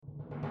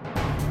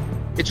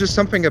It's just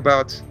something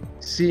about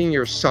seeing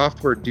your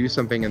software do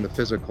something in the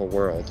physical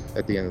world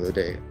at the end of the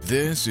day.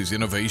 This is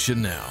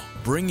Innovation Now,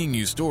 bringing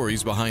you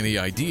stories behind the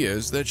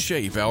ideas that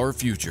shape our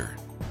future.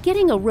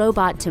 Getting a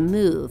robot to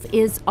move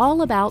is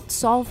all about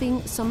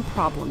solving some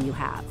problem you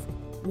have.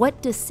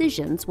 What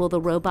decisions will the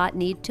robot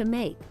need to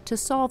make to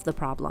solve the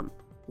problem?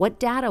 What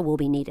data will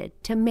be needed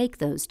to make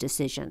those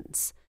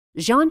decisions?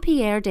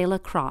 Jean-Pierre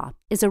Delacroix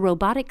is a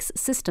robotics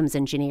systems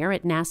engineer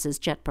at NASA's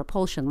Jet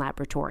Propulsion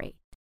Laboratory.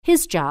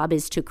 His job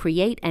is to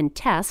create and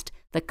test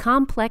the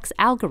complex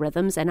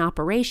algorithms and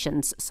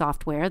operations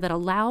software that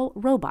allow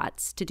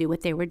robots to do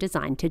what they were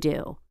designed to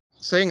do.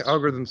 Saying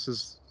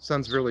algorithms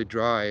sounds really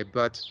dry,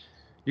 but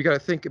you got to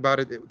think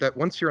about it that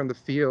once you're in the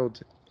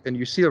field and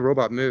you see a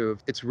robot move,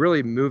 it's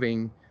really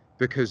moving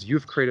because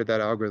you've created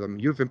that algorithm,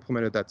 you've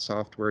implemented that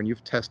software, and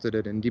you've tested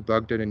it and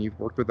debugged it, and you've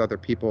worked with other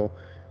people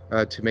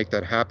to make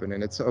that happen.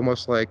 And it's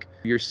almost like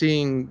you're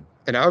seeing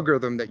an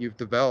algorithm that you've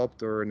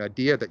developed or an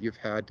idea that you've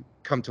had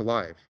come to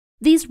life.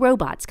 These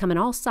robots come in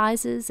all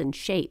sizes and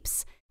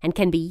shapes and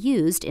can be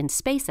used in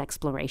space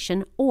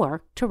exploration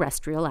or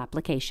terrestrial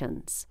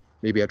applications.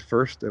 Maybe at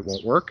first it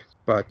won't work,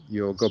 but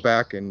you'll go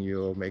back and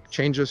you'll make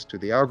changes to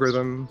the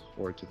algorithm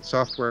or to the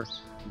software.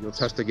 You'll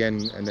test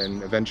again, and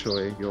then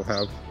eventually you'll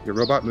have your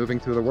robot moving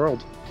through the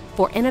world.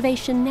 For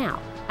Innovation Now,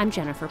 I'm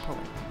Jennifer Pulley.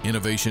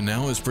 Innovation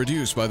Now is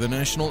produced by the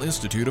National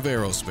Institute of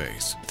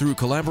Aerospace through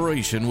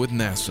collaboration with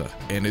NASA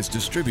and is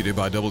distributed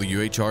by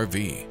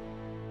WHRV.